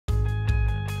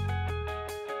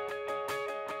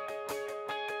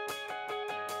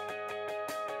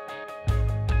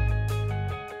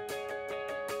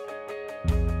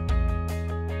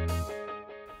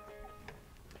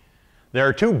There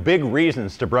are two big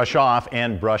reasons to brush off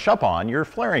and brush up on your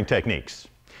flaring techniques: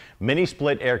 mini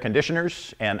split air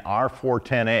conditioners and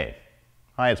R-410A.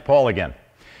 Hi, it's Paul again.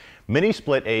 Mini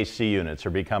split AC units are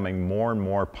becoming more and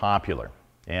more popular,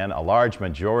 and a large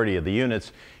majority of the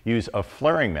units use a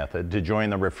flaring method to join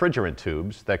the refrigerant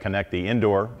tubes that connect the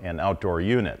indoor and outdoor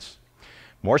units.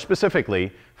 More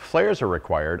specifically, flares are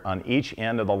required on each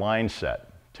end of the line set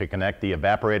to connect the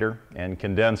evaporator and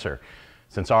condenser.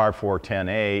 Since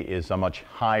R-410A is a much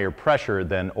higher pressure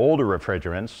than older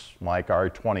refrigerants like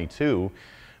R-22,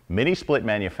 mini split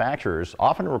manufacturers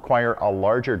often require a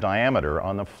larger diameter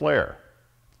on the flare.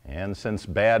 And since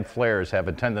bad flares have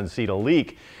a tendency to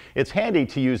leak, it's handy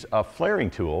to use a flaring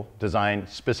tool designed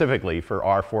specifically for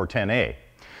R-410A,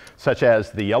 such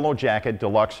as the Yellow Jacket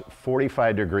Deluxe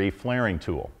 45-degree flaring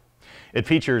tool. It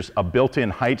features a built-in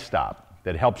height stop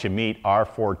that helps you meet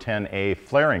R-410A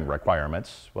flaring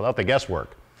requirements without the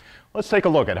guesswork. Let's take a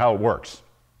look at how it works.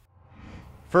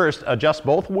 First, adjust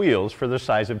both wheels for the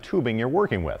size of tubing you're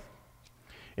working with.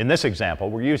 In this example,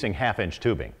 we're using 1/2-inch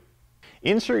tubing.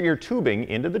 Insert your tubing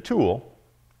into the tool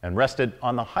and rest it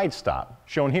on the height stop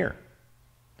shown here.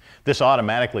 This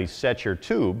automatically sets your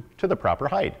tube to the proper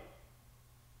height.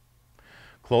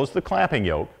 Close the clamping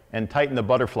yoke and tighten the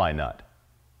butterfly nut.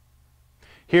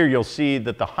 Here you'll see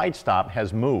that the height stop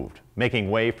has moved,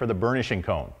 making way for the burnishing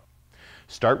cone.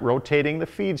 Start rotating the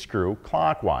feed screw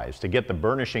clockwise to get the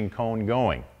burnishing cone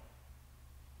going.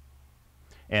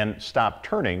 And stop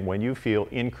turning when you feel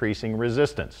increasing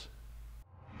resistance.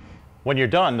 When you're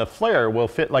done, the flare will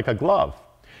fit like a glove,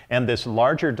 and this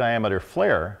larger diameter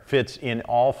flare fits in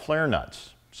all flare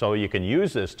nuts, so you can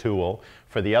use this tool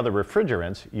for the other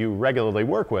refrigerants you regularly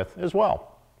work with as well.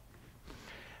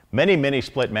 Many mini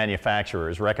split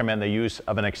manufacturers recommend the use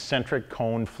of an eccentric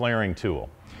cone flaring tool.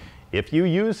 If you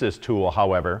use this tool,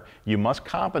 however, you must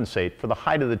compensate for the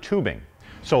height of the tubing,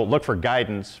 so look for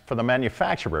guidance from the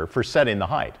manufacturer for setting the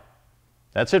height.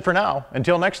 That's it for now.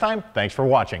 Until next time, thanks for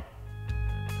watching.